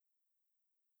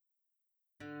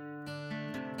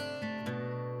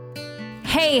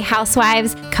Hey,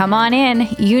 housewives, come on in.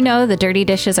 You know the dirty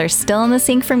dishes are still in the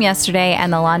sink from yesterday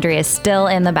and the laundry is still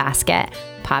in the basket.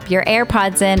 Pop your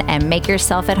AirPods in and make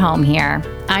yourself at home here.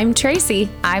 I'm Tracy.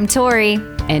 I'm Tori.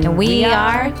 And we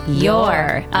are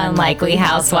your Unlikely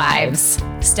Housewives.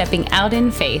 Stepping out in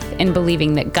faith and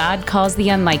believing that God calls the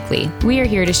unlikely, we are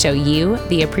here to show you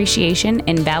the appreciation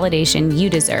and validation you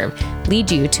deserve,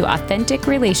 lead you to authentic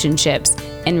relationships,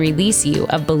 and release you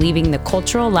of believing the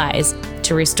cultural lies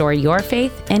to restore your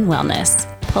faith and wellness.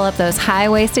 Pull up those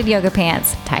high-waisted yoga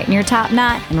pants, tighten your top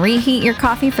knot, and reheat your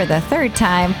coffee for the third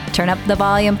time. Turn up the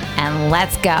volume, and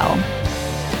let's go.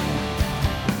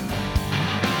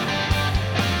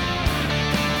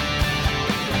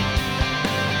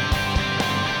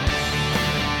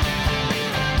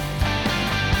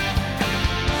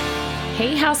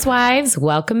 Hey, housewives,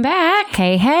 welcome back.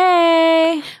 Hey,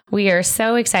 hey. We are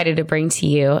so excited to bring to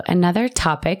you another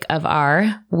topic of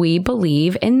our We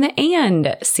Believe in the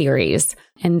And series.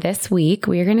 And this week,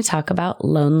 we are going to talk about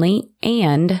lonely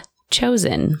and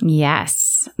chosen.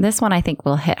 Yes. This one I think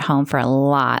will hit home for a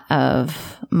lot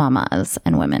of mamas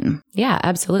and women. Yeah,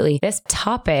 absolutely. This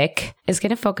topic is going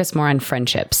to focus more on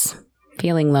friendships,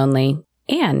 feeling lonely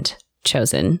and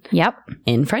chosen. Yep.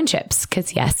 In friendships.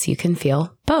 Because yes, you can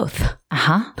feel both.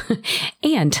 Uh-huh.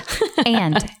 And.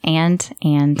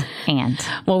 and.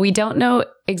 Well, we don't know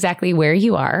exactly where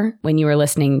you are when you are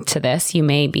listening to this. You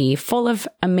may be full of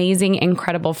amazing,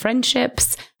 incredible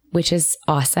friendships, which is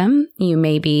awesome. You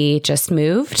may be just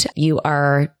moved. You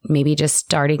are maybe just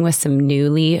starting with some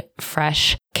newly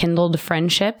fresh, kindled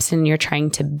friendships, and you're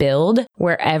trying to build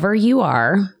wherever you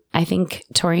are. I think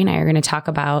Tori and I are going to talk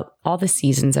about all the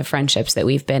seasons of friendships that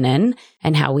we've been in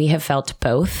and how we have felt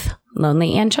both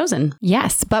lonely and chosen.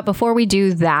 Yes. But before we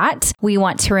do that, we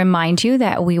want to remind you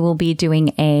that we will be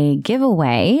doing a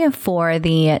giveaway for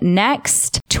the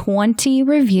next 20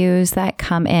 reviews that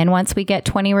come in. Once we get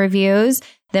 20 reviews,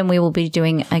 then we will be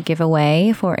doing a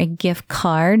giveaway for a gift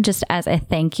card just as a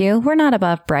thank you. We're not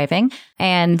above bribing.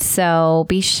 And so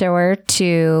be sure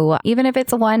to, even if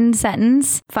it's one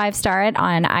sentence, 5-star it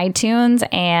on iTunes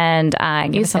and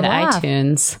give us a love.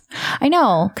 iTunes. I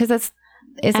know, because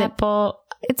it's Apple.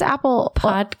 It's Apple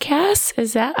Podcasts?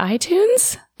 Is that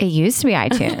iTunes? It used to be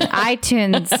iTunes.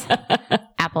 iTunes,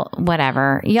 Apple,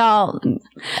 whatever. Y'all,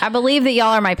 I believe that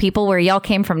y'all are my people where y'all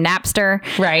came from Napster.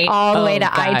 Right. All the way to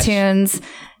iTunes.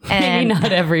 And, maybe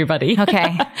not everybody. Okay. All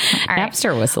right.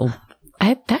 Napster whistle.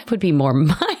 That would be more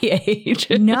my age.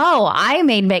 No, I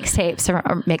made mixtapes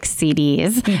or mixed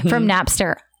CDs from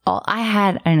Napster. Oh, I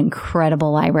had an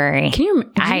incredible library. Can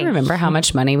you remember how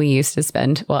much money we used to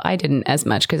spend? Well, I didn't as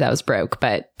much because I was broke,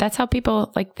 but that's how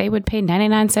people, they would pay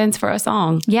 99 cents for a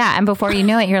song. Yeah. And before you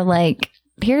know it, you're like,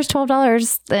 here's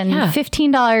 $12 and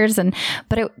 $15.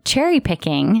 But cherry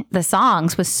picking the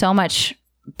songs was so much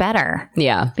better.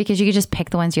 Yeah. Because you could just pick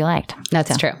the ones you liked.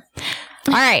 That's true.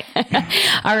 All right.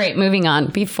 All right. Moving on.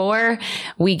 Before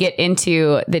we get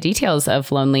into the details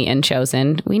of Lonely and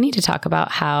Chosen, we need to talk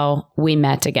about how we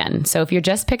met again. So if you're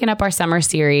just picking up our summer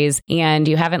series and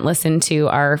you haven't listened to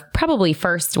our probably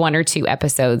first 1 or 2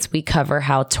 episodes, we cover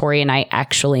how Tori and I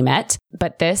actually met.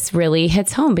 But this really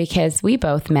hits home because we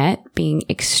both met being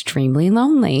extremely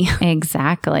lonely.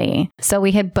 Exactly. So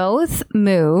we had both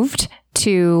moved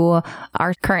to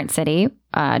our current city,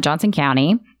 Johnson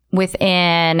County,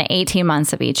 within 18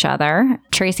 months of each other.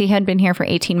 Tracy had been here for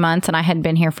 18 months and I had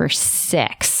been here for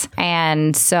 6.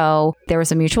 And so there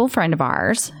was a mutual friend of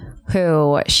ours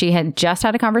who she had just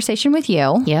had a conversation with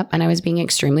you. Yep. And I was being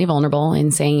extremely vulnerable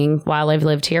in saying, while I've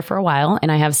lived here for a while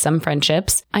and I have some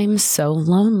friendships, I'm so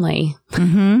lonely.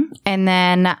 Mm-hmm. And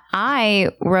then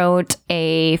I wrote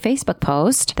a Facebook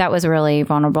post that was really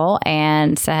vulnerable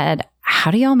and said, how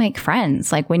do y'all make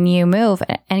friends? Like when you move,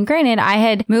 and granted, I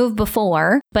had moved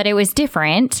before, but it was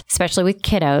different, especially with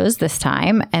kiddos this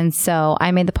time. And so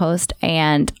I made the post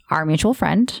and our mutual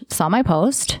friend saw my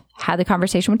post, had the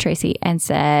conversation with Tracy and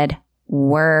said,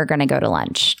 we're going to go to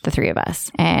lunch, the 3 of us.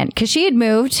 And because she had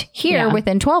moved here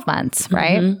within 12 months,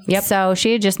 right? Mm-hmm. Yep. So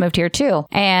she had just moved here too.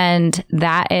 And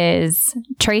that is,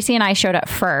 Tracy and I showed up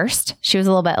first. She was a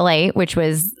little bit late, which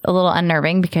was a little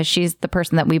unnerving because she's the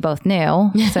person that we both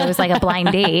knew. So it was like a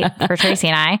blind date for Tracy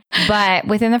and I. But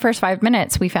within the first 5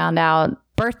 minutes, we found out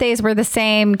birthdays were the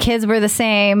same, kids were the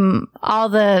same,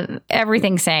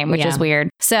 everything same, which is weird.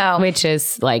 So, which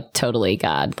is totally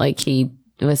God. He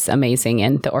was amazing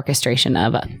in the orchestration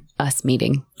of us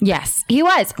meeting. Yes, he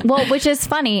was. Well, which is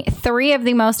funny. 3 of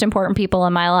the most important people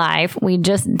in my life, we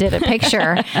just did a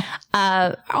picture,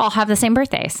 all have the same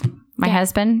birthdays. my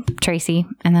husband, Tracy,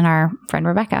 and then our friend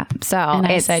Rebecca. So and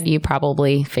I said you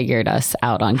probably figured us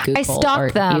out on Google. I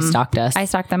stalked them. You stalked us. I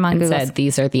stalked them on Google. And said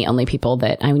these are the only people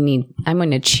that I'm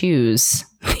going to choose.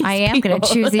 I am going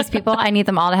to choose these people. I need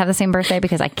them all to have the same birthday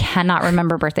because I cannot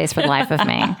remember birthdays for the life of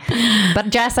me.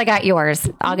 But Jess, I got yours,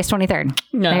 August 23rd.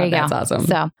 There you go. That's awesome.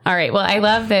 So, all right. Well, I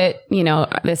love that,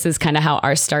 this is kind of how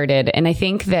ours started. And I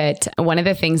think that one of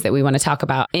the things that we want to talk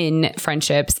about in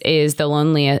friendships is the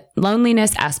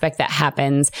loneliness aspect that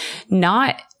happens,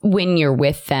 not when you're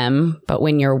with them, but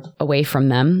when you're away from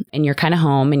them and you're kind of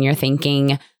home and you're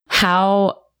thinking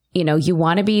how you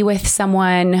want to be with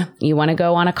someone, you want to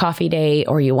go on a coffee date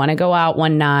or you want to go out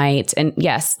one night. And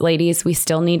yes, ladies, we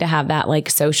still need to have that like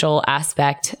social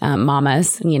aspect.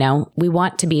 Mamas, we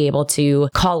want to be able to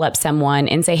call up someone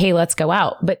and say, hey, let's go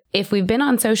out. But if we've been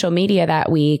on social media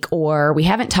that week or we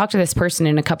haven't talked to this person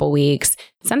in a couple weeks,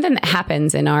 something that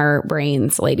happens in our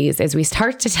brains, ladies, is we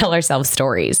start to tell ourselves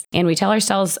stories. And we tell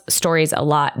ourselves stories a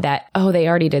lot that, oh, they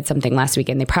already did something last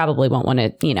weekend. They probably won't want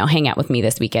to, hang out with me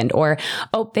this weekend. Or,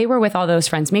 oh, they were with all those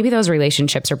friends. Maybe those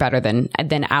relationships are better than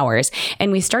ours.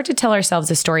 And we start to tell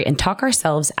ourselves a story and talk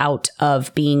ourselves out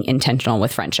of being intentional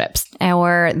with friendships.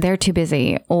 Or they're too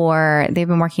busy, or they've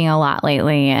been working a lot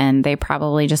lately and they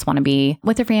probably just want to be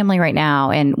with their family right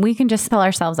now. And we can just tell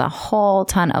ourselves a whole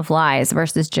ton of lies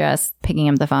versus just picking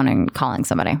up the phone and calling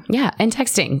somebody. Yeah. And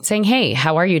texting, saying, hey,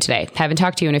 how are you today? Haven't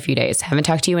talked to you in a few days. Haven't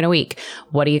talked to you in a week.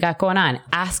 What do you got going on?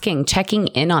 Asking, checking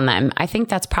in on them. I think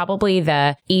that's probably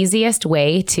the easiest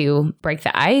way to break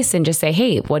the ice and just say,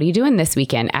 hey, what are you doing this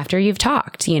weekend after you've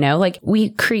talked? Like we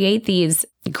create these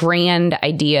grand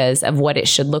ideas of what it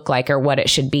should look like or what it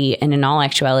should be. And in all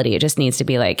actuality, it just needs to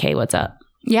be like, hey, what's up?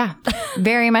 Yeah,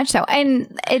 very much so.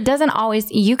 And it doesn't always,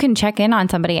 you can check in on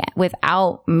somebody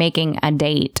without making a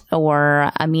date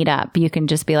or a meetup. You can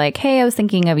just be like, hey, I was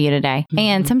thinking of you today. Mm-hmm.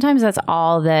 And sometimes that's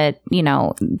all that,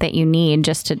 that you need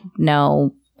just to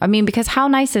know. I mean, because how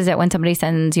nice is it when somebody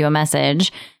sends you a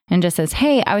message and just says,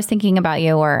 hey, I was thinking about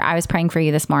you, or I was praying for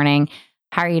you this morning.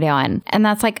 How are you doing? And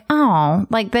that's like, oh,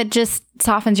 like that just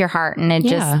softens your heart. And it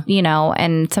just,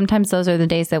 and sometimes those are the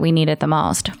days that we need it the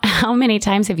most. How many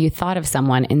times have you thought of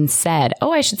someone and said,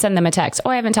 oh, I should send them a text. Oh,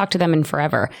 I haven't talked to them in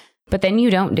forever. But then you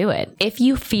don't do it. If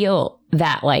you feel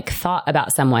that like thought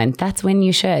about someone, that's when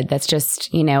you should. That's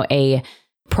just, a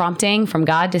prompting from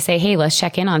God to say, hey, let's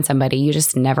check in on somebody. You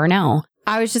just never know.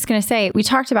 I was just going to say, we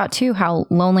talked about too, how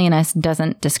loneliness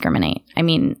doesn't discriminate. I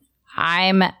mean,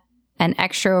 I'm an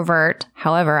extrovert.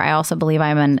 However, I also believe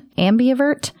I'm an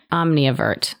ambivert.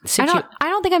 Omnivert. I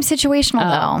don't think I'm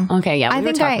situational though. Okay. Yeah. We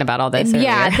were talking about all this earlier.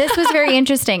 Yeah. This was very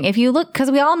interesting. If you look,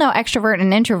 because we all know extrovert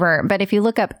and introvert, but if you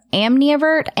look up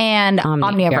ambivert and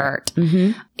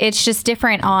omnivert, it's just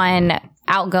different on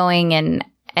outgoing and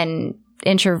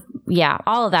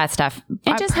all of that stuff.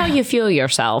 And just how you feel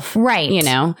yourself. Right.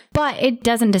 But it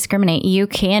doesn't discriminate.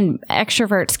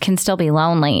 Extroverts can still be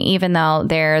lonely, even though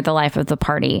they're the life of the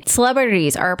party.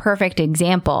 Celebrities are a perfect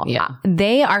example. Yeah.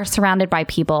 They are surrounded by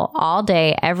people all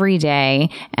day, every day.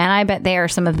 And I bet they are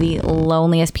some of the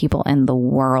loneliest people in the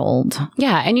world.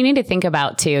 Yeah. And you need to think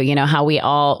about too, how we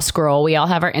all scroll. We all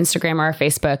have our Instagram or our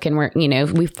Facebook,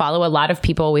 and we follow a lot of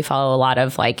people. We follow a lot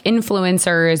of like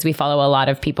influencers. We follow a lot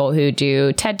of people who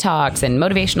do TED Talks and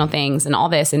motivational things and all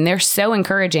this. And they're so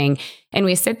encouraging. And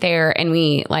we sit there and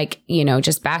we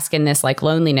just bask in this like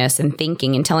loneliness and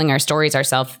thinking and telling our stories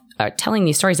ourselves, telling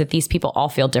these stories that these people all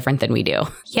feel different than we do.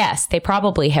 Yes, they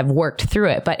probably have worked through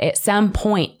it, but at some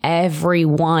point,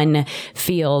 everyone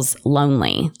feels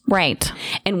lonely. Right.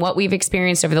 And what we've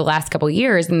experienced over the last couple of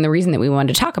years, and the reason that we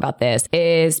wanted to talk about this,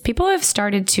 is people have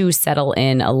started to settle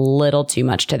in a little too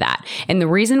much to that. And the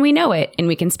reason we know it and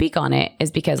we can speak on it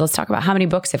is because let's talk about how many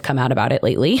books have come out about it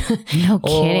lately. No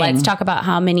kidding. Let's talk about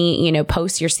how many,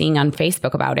 posts you're seeing on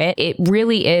Facebook about it. It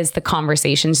really is the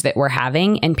conversations that we're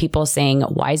having and people saying,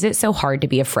 why is it so hard to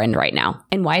be a friend right now?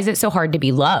 And why is it so hard to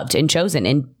be loved and chosen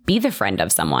and be the friend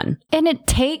of someone? And it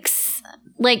takes,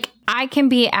 I can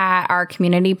be at our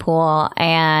community pool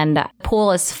and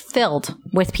pool is filled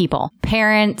with people.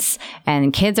 Parents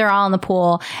and kids are all in the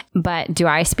pool. But do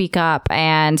I speak up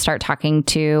and start talking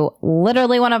to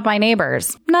literally one of my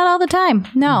neighbors? Not all the time.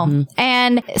 No. Mm-hmm.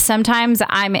 And sometimes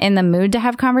I'm in the mood to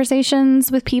have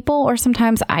conversations with people, or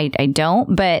sometimes I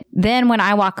don't. But then when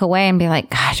I walk away and be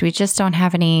like, gosh, we just don't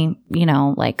have any,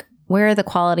 where are the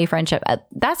quality friendship?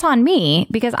 That's on me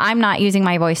because I'm not using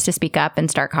my voice to speak up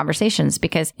and start conversations,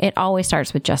 because it always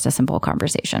starts with just a simple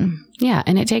conversation. Yeah.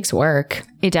 And it takes work.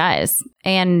 It does.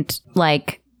 And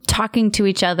talking to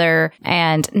each other,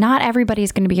 and not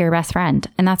everybody's going to be your best friend,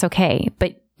 and that's okay.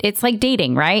 But it's like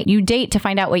dating, right? You date to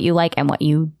find out what you like and what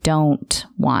you don't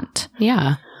want.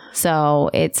 Yeah. So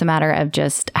it's a matter of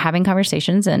just having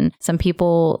conversations, and some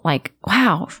people like,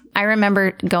 wow. I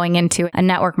remember going into a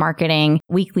network marketing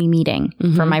weekly meeting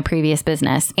for my previous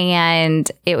business. And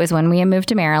it was when we had moved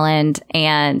to Maryland,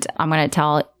 and I'm going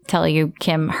to tell you,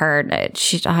 Kim heard,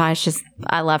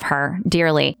 I love her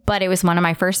dearly, but it was one of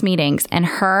my first meetings, and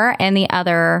her and the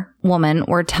other woman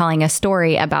were telling a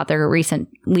story about their recent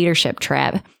leadership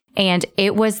trip. And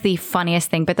it was the funniest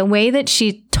thing. But the way that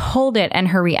she told it and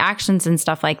her reactions and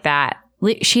stuff like that,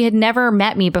 she had never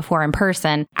met me before in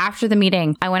person. After the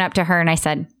meeting, I went up to her and I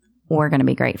said, we're going to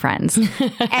be great friends.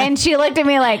 And she looked at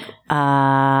me like,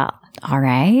 all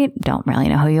right, don't really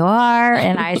know who you are.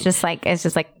 And I was just like, it's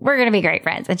just like, we're going to be great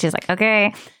friends. And she's like,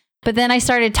 okay. But then I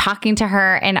started talking to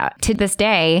her, and to this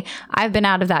day, I've been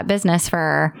out of that business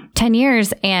for 10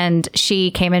 years, and she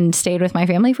came and stayed with my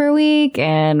family for a week,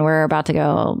 and we're about to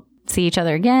go see each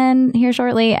other again here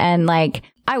shortly. And like,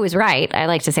 I was right. I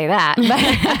like to say that.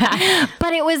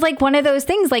 But it was like one of those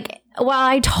things, like, while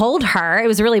I told her, it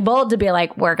was really bold to be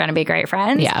like, we're going to be great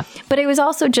friends. Yeah. But it was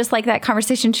also just like that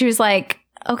conversation. She was like,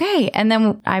 okay. And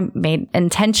then I made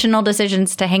intentional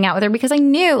decisions to hang out with her, because I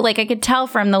knew, like, I could tell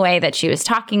from the way that she was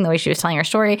talking, the way she was telling her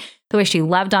story, the way she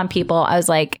loved on people. I was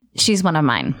like, she's one of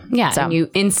mine. Yeah. So. And you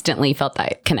instantly felt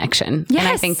that connection. Yes. And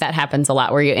I think that happens a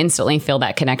lot, where you instantly feel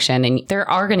that connection. And there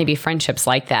are going to be friendships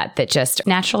like that just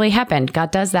naturally happen. God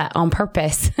does that on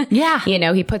purpose. Yeah. You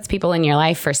know, he puts people in your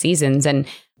life for seasons. And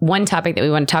one topic that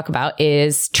we want to talk about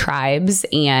is tribes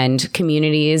and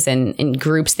communities and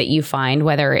groups that you find,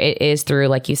 whether it is through,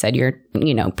 like you said, your,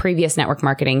 previous network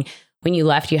marketing. When you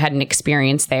left, you had an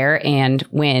experience there. And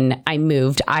when I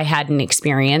moved, I had an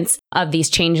experience of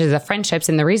these changes of friendships.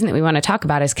 And the reason that we want to talk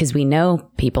about it is because we know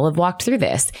people have walked through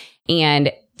this, and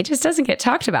it just doesn't get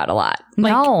talked about a lot.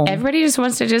 No. Everybody just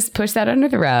wants to just push that under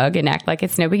the rug and act like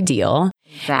it's no big deal.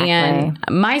 Exactly. And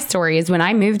my story is, when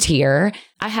I moved here,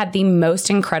 I had the most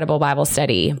incredible Bible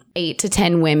study. 8 to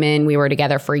 10 women. We were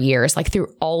together for years, like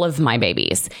through all of my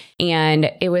babies.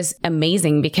 And it was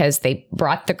amazing because they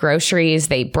brought the groceries,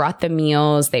 they brought the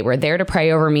meals, they were there to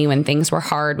pray over me when things were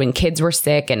hard, when kids were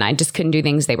sick and I just couldn't do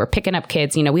things. They were picking up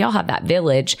kids. We all have that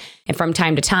village, and from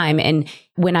time to time. And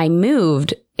when I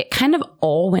moved, it kind of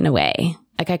all went away.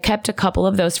 Like, I kept a couple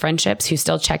of those friendships who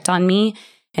still checked on me.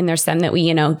 And there's some that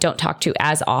we, don't talk to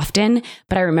as often.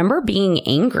 But I remember being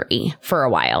angry for a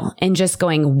while and just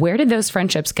going, where did those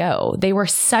friendships go? They were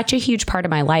such a huge part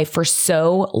of my life for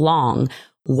so long.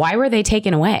 Why were they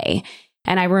taken away?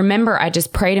 And I remember I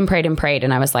just prayed and prayed and prayed.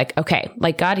 And I was like, okay,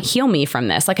 like, God, heal me from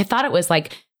this. Like, I thought it was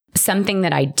like something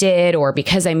that I did or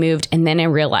because I moved. And then I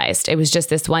realized it was just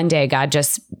this one day God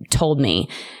just told me,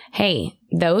 hey,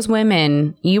 those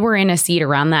women, you were in a seat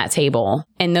around that table,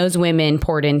 and those women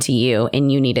poured into you, and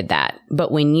you needed that.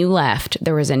 But when you left,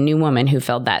 there was a new woman who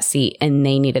filled that seat, and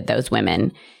they needed those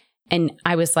women. And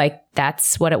I was like,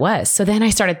 that's what it was. So then I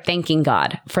started thanking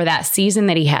God for that season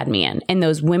that he had me in and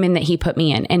those women that he put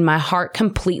me in. And my heart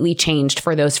completely changed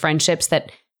for those friendships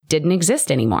that didn't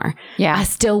exist anymore. Yeah. I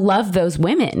still love those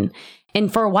women.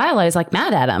 And for a while, I was like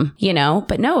mad at them,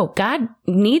 but no, God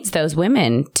needs those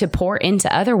women to pour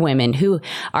into other women who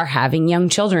are having young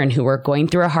children, who are going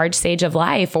through a hard stage of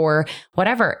life or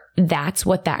whatever. That's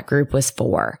what that group was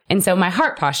for. And so my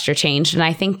heart posture changed. And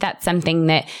I think that's something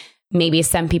that maybe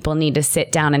some people need to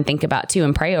sit down and think about too,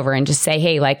 and pray over and just say,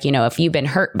 hey, like, if you've been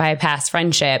hurt by a past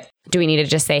friendship, do we need to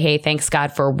just say, hey, thanks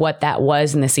God for what that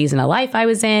was in the season of life I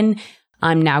was in.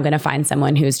 I'm now going to find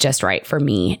someone who's just right for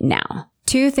me now.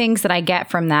 2 things that I get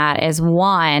from that is,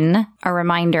 1, a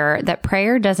reminder that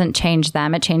prayer doesn't change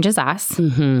them. It changes us.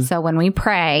 Mm-hmm. So when we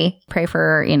pray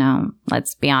for,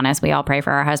 let's be honest, we all pray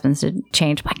for our husbands to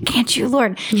change. Why can't you,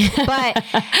 Lord? But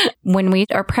when we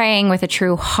are praying with a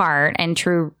true heart and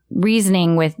true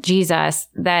reasoning with Jesus,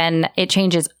 then it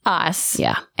changes us.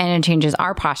 Yeah. And it changes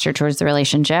our posture towards the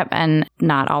relationship, and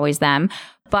not always them.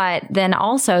 But then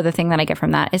also the thing that I get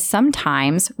from that is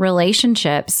sometimes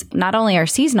relationships not only are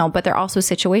seasonal, but they're also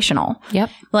situational. Yep.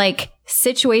 Like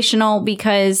situational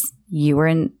because you were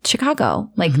in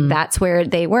Chicago. Like that's where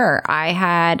they were. I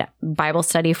had Bible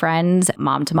study friends,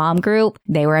 mom to mom group.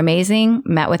 They were amazing.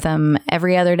 Met with them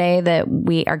every other day that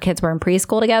our kids were in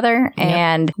preschool together. Yep.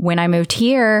 And when I moved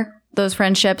here, those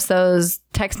friendships, those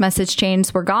text message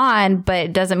chains were gone, but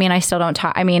it doesn't mean I still don't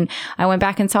talk. I mean, I went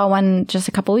back and saw one just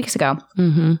a couple weeks ago,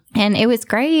 and it was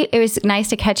great. It was nice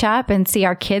to catch up and see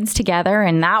our kids together.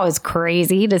 And that was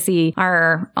crazy to see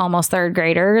our almost 3rd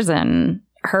graders and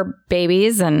her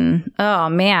babies, and oh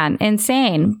man,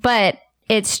 insane. But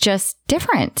it's just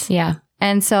different. Yeah.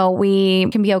 And so we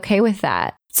can be okay with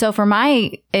that. So for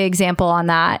my example on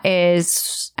that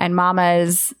is, and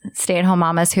mamas, stay-at-home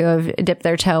mamas who have dipped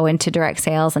their toe into direct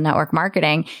sales and network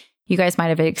marketing, you guys might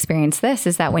have experienced this,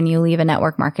 is that when you leave a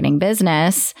network marketing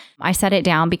business, I set it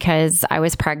down because I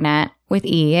was pregnant with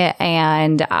E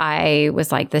and I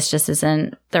was like, this just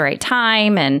isn't the right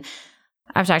time. And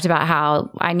I've talked about how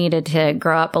I needed to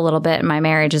grow up a little bit in my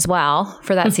marriage as well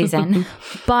for that season.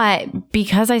 But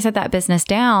because I set that business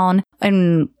down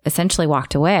and essentially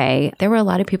walked away, there were a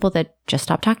lot of people that just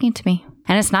stopped talking to me.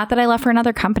 And it's not that I left for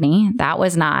another company. That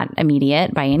was not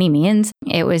immediate by any means.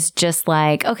 It was just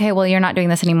like, okay, well, you're not doing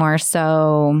this anymore.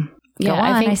 So go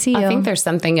on. I see you. I think there's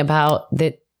something about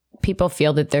that. People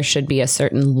feel that there should be a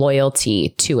certain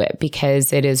loyalty to it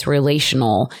because it is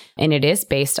relational and it is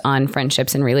based on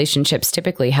friendships and relationships,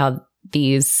 typically how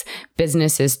these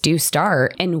businesses do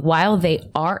start. And while they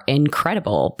are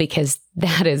incredible, because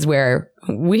that is where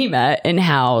we met and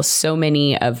how so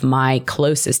many of my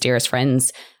closest, dearest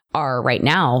friends are right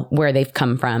now, where they've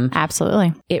come from.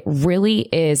 Absolutely. It really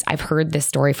is. I've heard this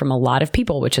story from a lot of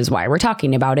people, which is why we're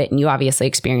talking about it. And you obviously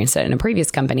experienced it in a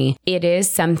previous company. It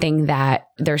is something that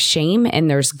there's shame and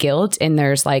there's guilt and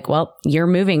there's like, well, you're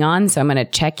moving on. So I'm going to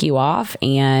check you off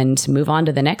and move on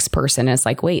to the next person. And it's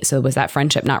like, wait, so was that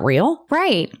friendship not real?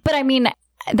 Right. But I mean,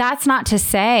 that's not to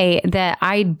say that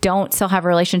I don't still have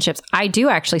relationships. I do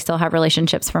actually still have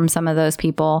relationships from some of those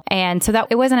people. And so that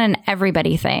it wasn't an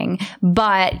everybody thing,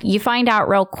 but you find out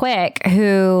real quick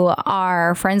who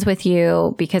are friends with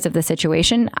you because of the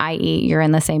situation, i.e. you're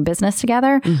in the same business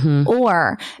together,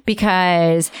 or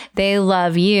because they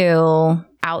love you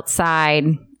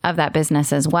outside of that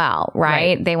business as well,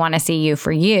 right? They want to see you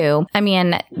for you. I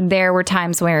mean, there were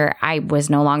times where I was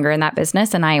no longer in that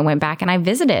business and I went back and I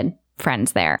visited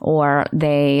friends there, or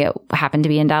they happened to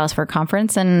be in Dallas for a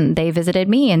conference and they visited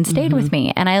me and stayed with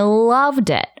me and I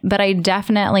loved it. But I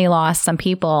definitely lost some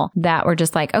people that were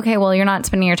just like, okay, well, you're not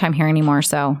spending your time here anymore.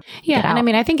 So yeah. And I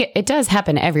mean, I think it does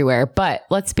happen everywhere, but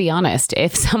let's be honest.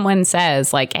 If someone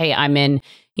says like, hey, I'm in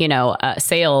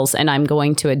sales and I'm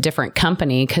going to a different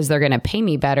company because they're going to pay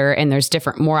me better and there's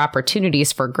more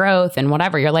opportunities for growth and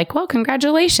whatever. You're like, well,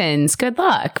 congratulations. Good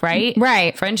luck. Right.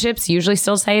 Right. Friendships usually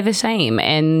still stay the same.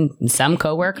 And some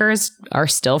coworkers are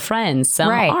still friends. Some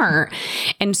aren't.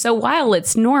 And so while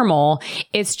it's normal,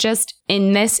 it's just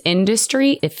in this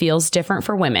industry, it feels different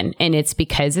for women. And it's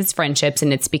because it's friendships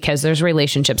and it's because there's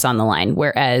relationships on the line.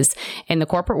 Whereas in the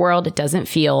corporate world, it doesn't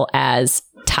feel as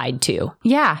tied to.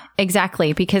 Yeah,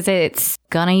 exactly. Because it's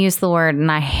gonna use the word,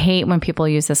 and I hate when people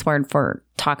use this word for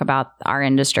talk about our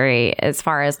industry as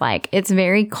far as like, it's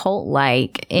very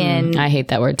cult-like in... I hate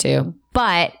that word too.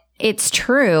 But it's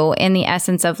true in the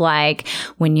essence of like,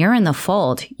 when you're in the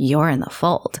fold, you're in the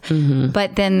fold.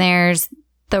 But then there's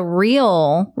the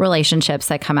real relationships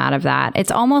that come out of that.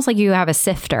 It's almost like you have a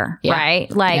sifter,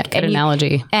 right? Like good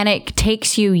analogy. And it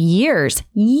takes you years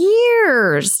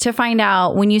to find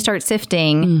out when you start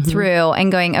sifting through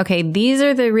and going, okay, these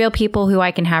are the real people who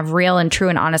I can have real and true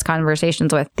and honest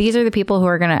conversations with. These are the people who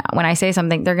are going to, when I say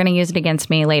something, they're going to use it against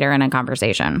me later in a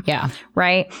conversation. Yeah.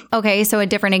 Right. Okay. So a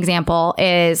different example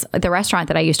is the restaurant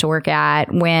that I used to work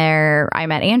at where I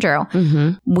met Andrew.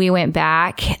 We went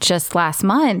back just last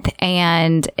month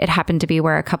and it happened to be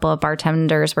where a couple of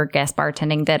bartenders were guest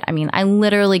bartending that, I mean, I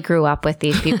literally grew up with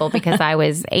these people because I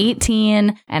was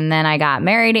 18 and then I got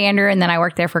married to Andrew and then I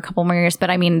worked there for a couple more years.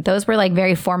 But I mean, those were like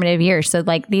very formative years. So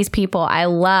like these people I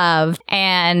love,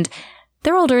 and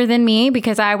they're older than me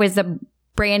because I was a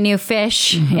brand new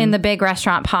fish in the big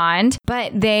restaurant pond,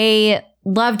 but they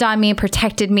loved on me,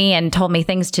 protected me, and told me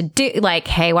things to do, like,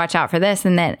 hey, watch out for this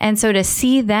and that. And so to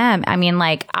see them, I mean,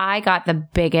 like, I got the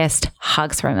biggest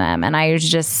hugs from them. And I was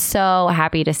just so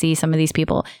happy to see some of these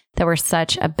people that were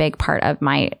such a big part of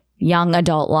my young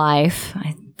adult life.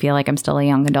 I feel like I'm still a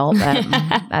young adult, but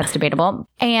that's debatable.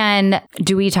 And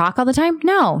do we talk all the time?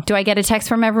 No. Do I get a text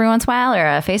from every once in a while or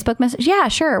a Facebook message? Yeah,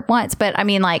 sure, once. But I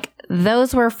mean, like,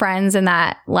 those were friends in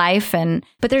that life.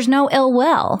 But there's no ill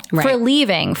will for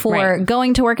leaving, for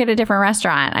going to work at a different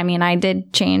restaurant. I mean, I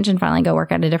did change and finally go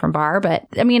work at a different bar, but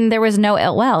I mean, there was no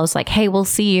ill will. It's like, hey, we'll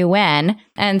see you when.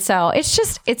 And so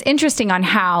it's interesting on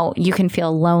how you can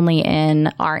feel lonely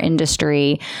in our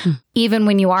industry, even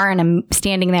when you are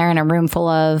standing there in a room full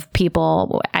of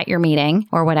people at your meeting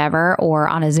or whatever, or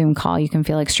on a Zoom call, you can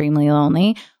feel extremely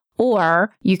lonely.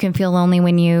 Or you can feel lonely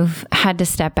when you've had to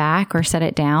step back or set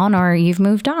it down or you've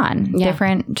moved on. Yeah.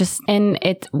 Different, just... And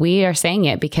we are saying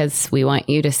it because we want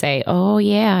you to say, oh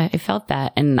yeah, I felt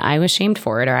that and I was shamed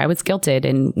for it or I was guilted.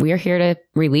 And we're here to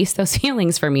release those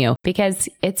feelings from you because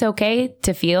it's okay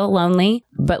to feel lonely.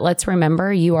 But let's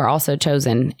remember you are also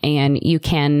chosen and you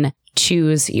can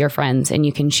choose your friends and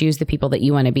you can choose the people that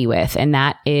you want to be with. And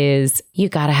that is, you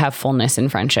got to have fullness in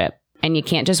friendship. And you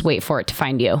can't just wait for it to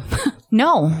find you.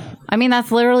 No. I mean,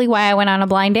 that's literally why I went on a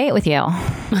blind date with you.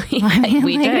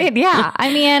 We did. Yeah.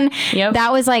 I mean, Yep.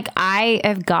 that was like, I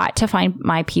have got to find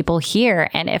my people here.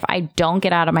 And if I don't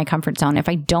get out of my comfort zone, if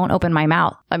I don't open my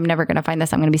mouth, I'm never going to find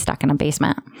this. I'm going to be stuck in a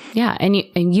basement. Yeah.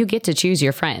 And you get to choose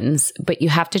your friends, but you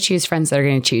have to choose friends that are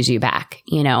going to choose you back,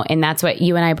 you know? And that's what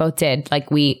you and I both did.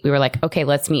 Like we were like, okay,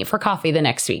 let's meet for coffee the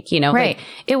next week, you know? Right. Like,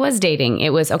 it was dating.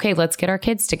 It was, okay, let's get our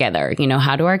kids together. You know,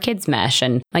 how do our kids mesh?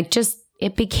 And like, just,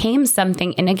 it became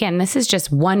something. And again, this is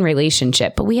just one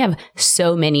relationship, but we have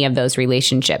so many of those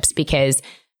relationships because,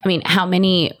 I mean, how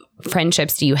many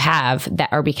friendships do you have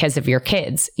that are because of your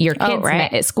kids? Your kids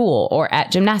met at school or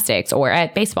at gymnastics or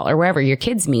at baseball or wherever your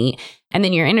kids meet. And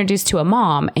then you're introduced to a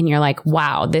mom and you're like,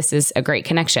 wow, this is a great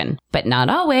connection, but not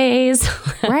always.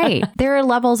 Right. There are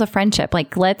levels of friendship.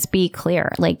 Like, let's be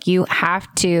clear. Like, you have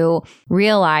to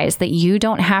realize that you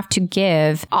don't have to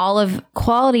give all of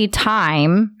quality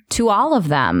time to all of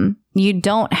them. You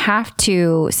don't have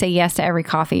to say yes to every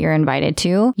coffee you're invited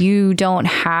to. You don't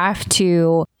have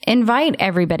to invite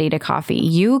everybody to coffee.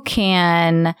 You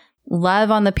can love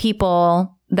on the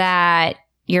people that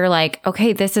you're like,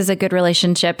 okay, this is a good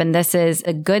relationship and this is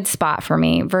a good spot for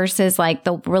me, versus like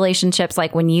the relationships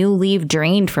like when you leave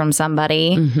drained from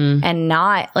somebody and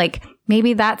not like,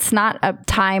 maybe that's not a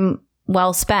time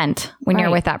well spent when you're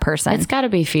with that person. It's got to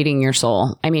be feeding your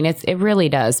soul. I mean, it really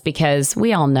does, because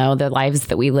we all know the lives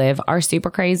that we live are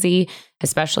super crazy,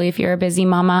 especially if you're a busy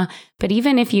mama. But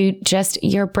even if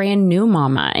you're a brand new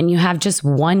mama and you have just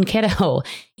one kiddo,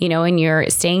 you know, and you're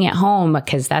staying at home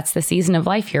because that's the season of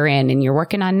life you're in and you're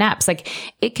working on naps, like,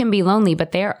 it can be lonely,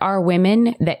 but there are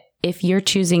women that if you're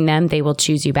choosing them, they will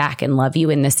choose you back and love you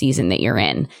in the season that you're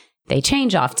in. They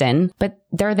change often, but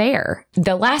they're there.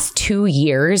 The last 2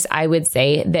 years, I would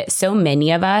say that so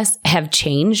many of us have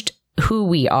changed who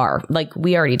we are. Like,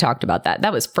 we already talked about that.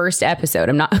 That was first episode.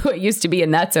 I'm not who I used to be,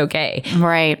 and that's okay.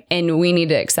 Right. And we need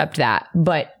to accept that.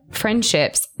 But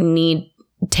friendships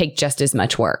take just as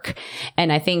much work.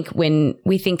 And I think when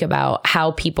we think about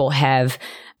how people have,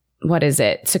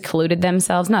 secluded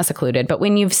themselves, not secluded, but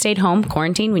when you've stayed home,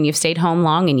 quarantine, when you've stayed home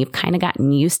long and you've kind of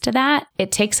gotten used to that,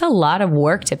 it takes a lot of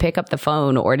work to pick up the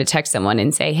phone or to text someone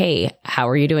and say, hey, how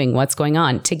are you doing? What's going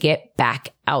on? To get back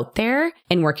out there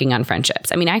and working on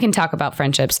friendships. I mean, I can talk about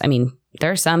friendships. I mean, there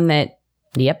are some that,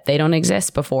 they don't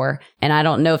exist before. And I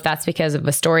don't know if that's because of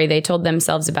a story they told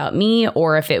themselves about me,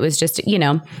 or if it was just,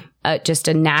 just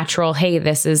a natural, hey,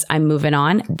 I'm moving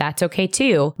on. That's okay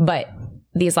too. But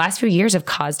these last few years have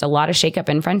caused a lot of shakeup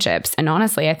in friendships. And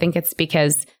honestly, I think it's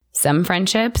because some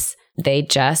friendships,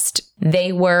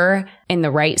 they were in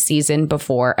the right season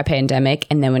before a pandemic.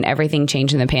 And then when everything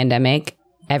changed in the pandemic,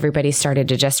 everybody started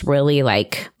to just really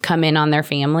like come in on their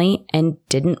family and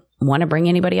didn't want to bring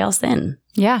anybody else in.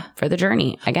 Yeah. For the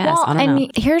journey, I guess. Well, I don't know.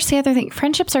 And here's the other thing.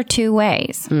 Friendships are two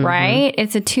ways, right?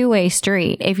 It's a two-way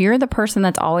street. If you're the person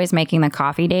that's always making the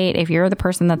coffee date, if you're the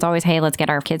person that's always, hey, let's get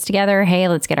our kids together. Hey,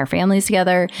 let's get our families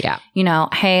together. Yeah.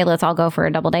 Hey, let's all go for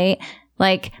a double date.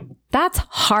 Like, that's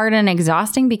hard and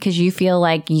exhausting because you feel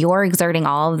like you're exerting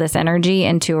all of this energy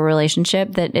into a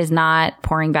relationship that is not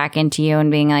pouring back into you and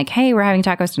being like, hey, we're having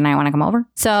tacos tonight. Want to come over?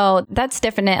 So that's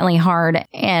definitely hard,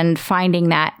 and finding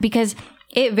that, because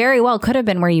it very well could have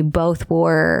been where you both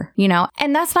were,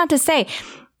 and that's not to say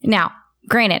now,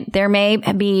 granted, there may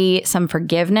be some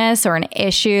forgiveness or an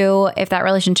issue if that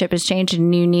relationship has changed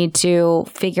and you need to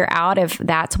figure out if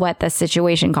that's what the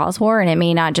situation calls for. And it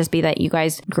may not just be that you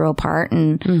guys grew apart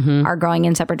and are growing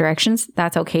in separate directions.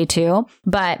 That's okay too.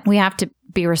 But we have to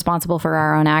be responsible for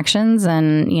our own actions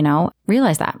and,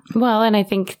 realize that. Well, and I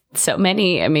think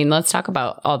let's talk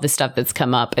about all the stuff that's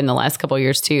come up in the last couple of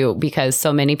years too, because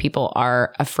so many people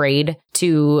are afraid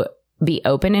to be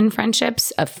open in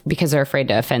friendships because they're afraid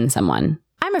to offend someone.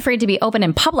 I'm afraid to be open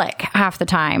in public half the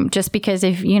time, just because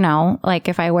if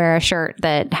I wear a shirt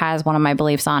that has one of my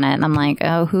beliefs on it and I'm like,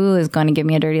 oh, who is going to give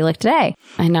me a dirty look today?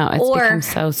 I know. It's become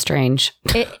so strange.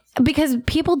 Because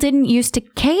people didn't used to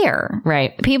care.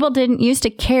 Right. People didn't used to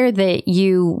care that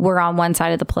you were on one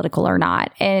side of the political or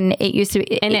not. And it used to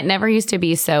be. And it never used to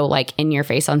be so like in your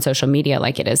face on social media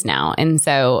like it is now. And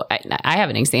so I have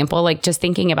an example, like just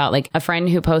thinking about like a friend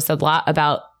who posts a lot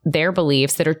about their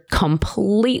beliefs that are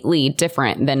completely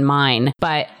different than mine,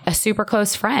 but a super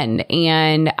close friend.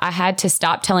 And I had to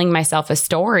stop telling myself a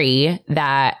story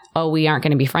that, oh, we aren't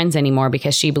going to be friends anymore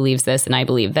because she believes this and I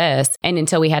believe this. And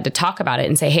until we had to talk about it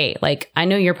and say, hey, like, I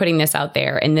know you're putting this out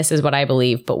there and this is what I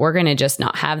believe, but we're going to just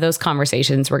not have those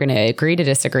conversations. We're going to agree to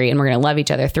disagree and we're going to love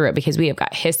each other through it because we have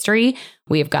got history.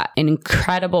 We have got an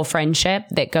incredible friendship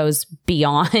that goes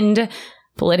beyond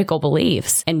political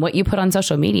beliefs and what you put on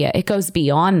social media. It goes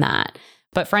beyond that.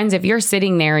 But friends, if you're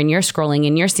sitting there and you're scrolling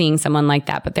and you're seeing someone like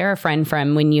that, but they're a friend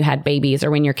from when you had babies or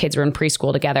when your kids were in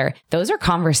preschool together, those are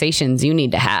conversations you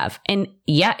need to have. And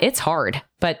yeah, it's hard,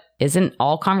 but isn't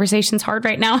all conversations hard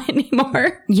right now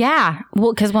anymore? Yeah.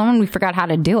 Well, because when we forgot how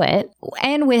to do it.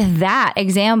 And with that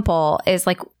example is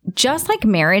like, just like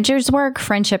marriage is work,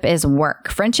 friendship is work.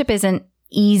 Friendship isn't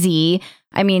easy.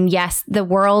 I mean, yes, the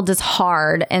world is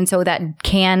hard. And so that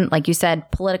can, like you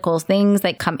said, political things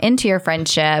that come into your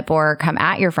friendship or come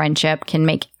at your friendship can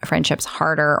make friendships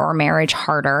harder or marriage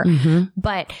harder. Mm-hmm.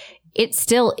 But it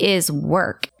still is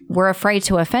work. We're afraid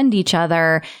to offend each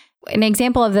other. An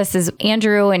example of this is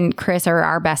Andrew and Chris are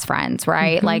our best friends,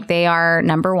 right? Mm-hmm. Like they are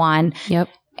number one. Yep.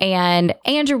 And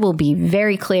Andrew will be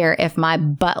very clear if my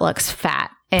butt looks fat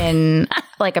in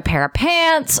like a pair of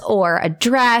pants or a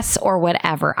dress or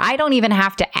whatever. I don't even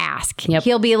have to ask. Yep.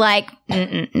 He'll be like,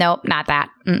 nope, not that.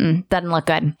 Doesn't look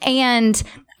good. And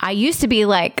I used to be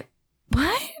like,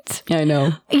 what? I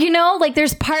know. You know, like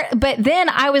there's but then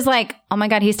I was like, oh my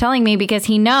God, he's telling me because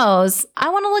he knows I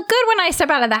want to look good when I step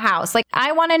out of the house. Like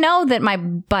I want to know that my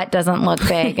butt doesn't look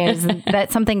big,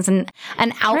 that something's an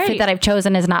outfit that I've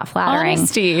chosen is not flattering.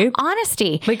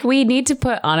 Honesty. Like we need to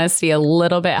put honesty a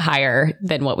little bit higher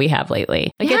than what we have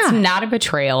lately. Like it's not a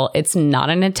betrayal. It's not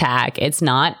an attack. It's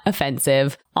not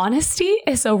offensive. Honesty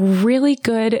is a really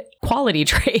good quality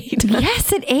trait.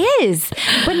 Yes, it is.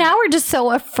 But now we're just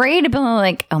so afraid of being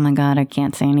like, oh my God, I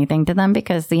can't say anything to them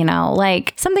because, you know,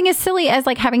 like something as silly as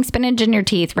like having spinach in your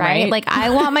teeth, right? Like I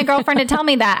want my girlfriend to tell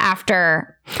me that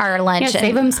after our lunch. Yeah,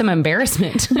 save them some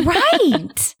embarrassment.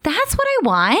 Right. That's what I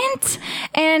want.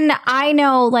 And I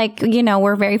know, like, you know,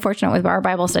 we're very fortunate with our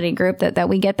Bible study group that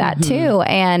we get that too.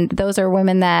 And those are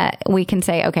women that we can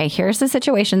say, okay, here's the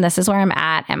situation. This is where I'm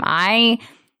at.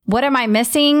 What am I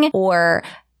missing? Or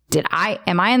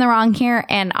am I in the wrong here?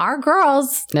 And our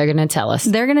girls, they're going to tell us.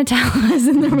 And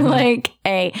they're like,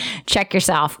 hey, check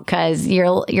yourself because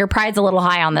your pride's a little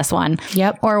high on this one.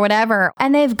 Yep. Or whatever.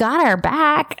 And they've got our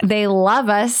back. They love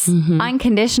us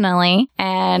unconditionally.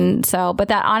 And so, but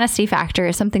that honesty factor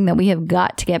is something that we have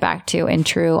got to get back to in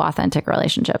true, authentic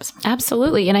relationships.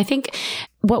 Absolutely. And I think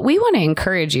what we want to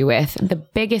encourage you with, the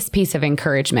biggest piece of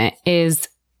encouragement is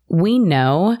we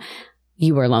know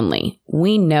you are lonely.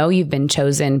 We know you've been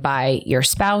chosen by your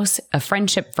spouse, a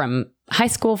friendship from high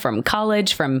school, from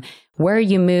college, from where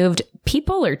you moved.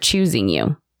 People are choosing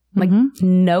you. Like,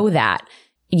 know that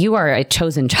you are a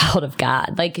chosen child of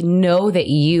God. Like, know that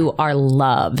you are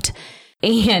loved.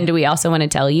 And we also want to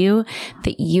tell you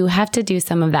that you have to do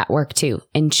some of that work too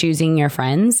in choosing your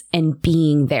friends and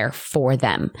being there for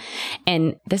them.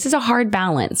 And this is a hard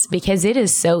balance because it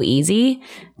is so easy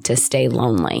to stay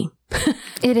lonely.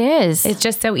 It is. It's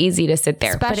just so easy to sit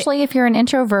there. Especially if you're an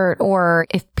introvert or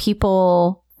if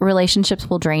relationships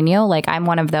will drain you. Like I'm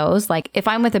one of those. Like if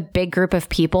I'm with a big group of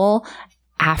people,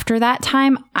 after that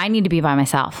time, I need to be by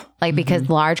myself. Like because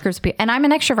large groups of people, and I'm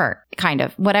an extrovert, kind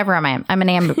of, whatever am I? I'm an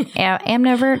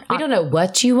ambivert. We don't know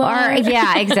what you are.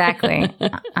 Yeah, exactly.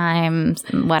 I'm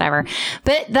whatever.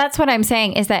 But that's what I'm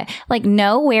saying is that like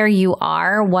know where you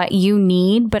are, what you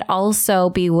need, but also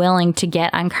be willing to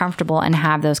get uncomfortable and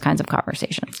have those kinds of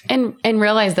conversations. And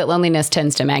realize that loneliness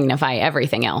tends to magnify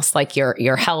everything else, like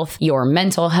your health, your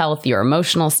mental health, your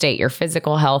emotional state, your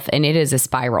physical health. And it is a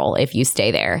spiral if you stay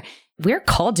there. We're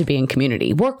called to be in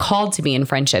community. We're called to be in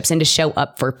friendships and to show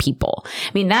up for people.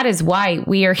 I mean, that is why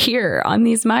we are here on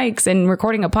these mics and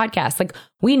recording a podcast. Like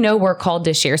we know we're called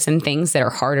to share some things that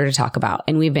are harder to talk about.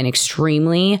 And we've been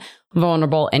extremely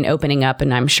vulnerable and opening up.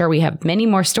 And I'm sure we have many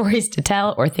more stories to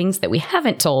tell or things that we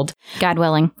haven't told. God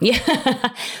willing.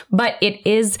 Yeah. But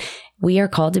we are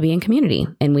called to be in community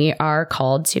and we are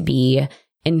called to be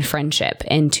in friendship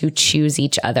and to choose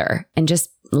each other and just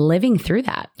living through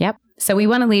that. Yep. So we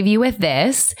want to leave you with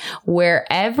this,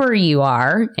 wherever you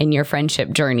are in your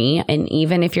friendship journey. And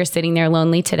even if you're sitting there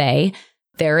lonely today,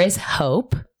 there is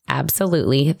hope.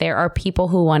 Absolutely. There are people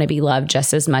who want to be loved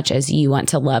just as much as you want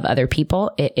to love other people.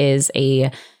 It is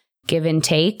a give and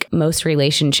take. Most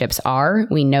relationships are.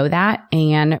 We know that.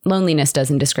 And loneliness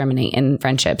doesn't discriminate in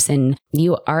friendships and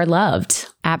you are loved.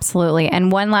 Absolutely.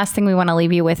 And one last thing we want to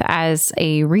leave you with as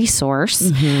a resource,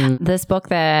 this book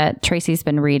that Tracy's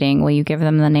been reading, will you give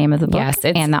them the name of the book? Yes,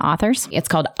 and the authors? It's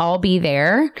called I'll Be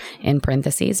There, in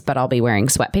parentheses, but I'll be wearing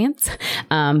sweatpants,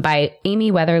 by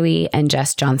Amy Weatherly and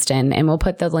Jess Johnston. And we'll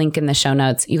put the link in the show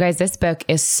notes. You guys, this book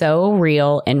is so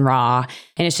real and raw.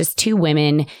 And it's just two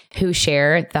women who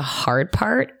share the hard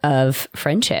part of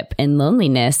friendship and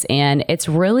loneliness. And it's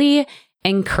really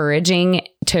encouraging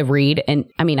to read. And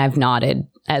I mean, I've nodded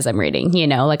as I'm reading,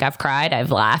 like I've cried,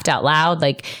 I've laughed out loud.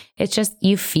 Like it's just,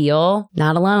 you feel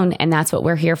not alone. And that's what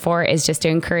we're here for, is just to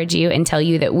encourage you and tell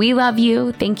you that we love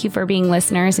you. Thank you for being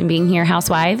listeners and being here,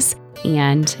 housewives.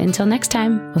 And until next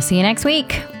time, we'll see you next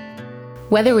week.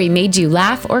 Whether we made you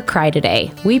laugh or cry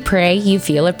today, we pray you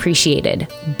feel appreciated,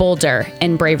 bolder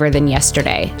and braver than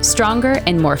yesterday, stronger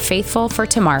and more faithful for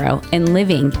tomorrow, and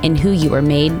living in who you were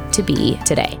made to be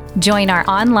today. Join our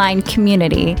online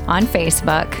community on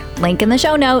Facebook, link in the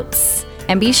show notes,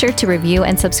 and be sure to review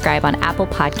and subscribe on Apple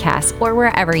Podcasts or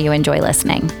wherever you enjoy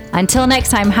listening. Until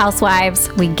next time,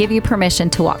 housewives, we give you permission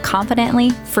to walk confidently,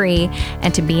 free,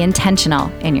 and to be intentional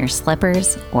in your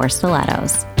slippers or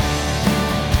stilettos.